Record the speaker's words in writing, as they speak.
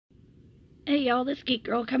Hey y'all, this Geek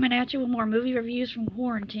Girl coming at you with more movie reviews from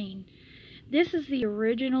quarantine. This is the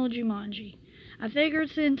original Jumanji. I figured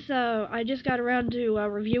since I just got around to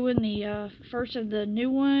reviewing the first of the new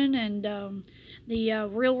one and the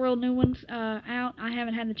real new ones out, I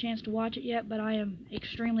haven't had the chance to watch it yet, but I am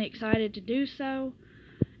extremely excited to do so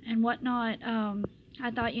and whatnot. I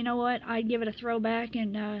thought, you know what, I'd give it a throwback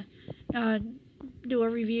and uh, do a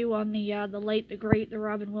review on the late, the great, the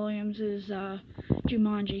Robin Williams'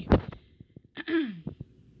 Jumanji.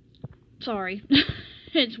 Sorry.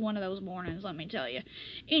 It's one of those mornings, let me tell you.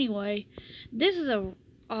 Anyway, this is a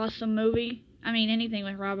awesome movie. I mean, anything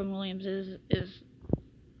with Robin Williams is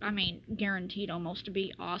I mean, guaranteed almost to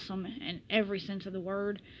be awesome in every sense of the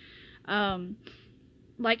word. Um,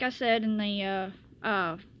 like I said in the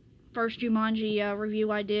first Jumanji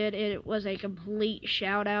review I did, it was a complete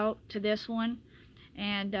shout out to this one.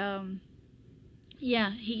 And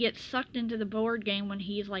yeah, he gets sucked into the board game when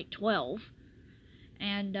he's like 12.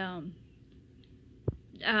 And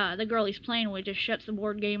the girl he's playing with just shuts the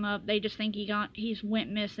board game up. They just think he's went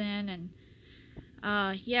missing, and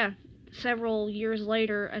yeah, several years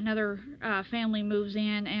later, another family moves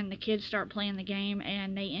in, and the kids start playing the game,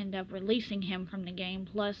 and they end up releasing him from the game,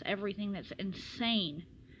 plus everything that's insane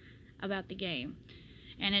about the game.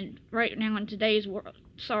 And right now in today's world,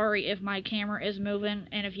 sorry if my camera is moving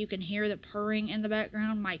and if you can hear the purring in the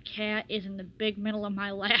background, my cat is in the big middle of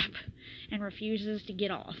my lap and refuses to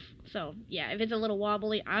get off. So yeah, if it's a little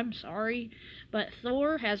wobbly, I'm sorry, but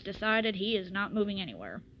Thor has decided he is not moving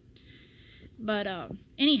anywhere. But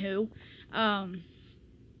anywho,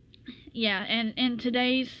 yeah, and in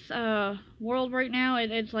today's world right now,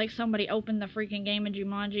 it's like somebody opened the freaking game of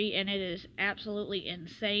Jumanji, and it is absolutely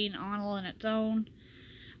insane on its own.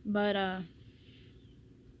 But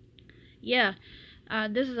yeah,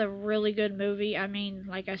 this is a really good movie. I mean,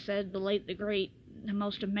 like I said, the late, the great, the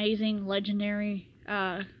most amazing, legendary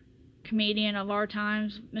comedian of our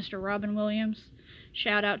times, Mr. Robin Williams.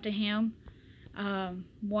 Shout out to him.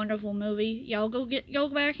 Wonderful movie. Y'all go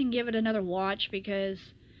back and give it another watch, because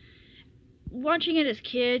watching it as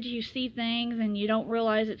kids, you see things and you don't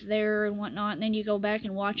realize it's there and whatnot, and then you go back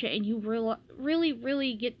and watch it and you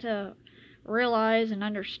really get to realize and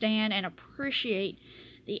understand and appreciate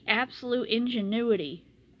the absolute ingenuity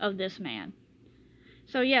of this man.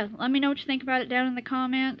 So yeah, let me know what you think about it down in the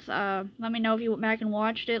comments. Let me know if you went back and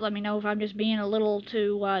watched it. Let me know if I'm just being a little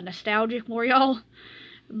too nostalgic for y'all.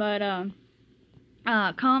 But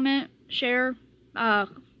comment, share,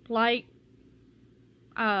 like,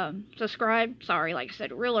 subscribe. Sorry, like I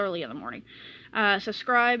said, real early in the morning.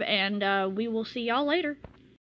 Subscribe, and we will see y'all later.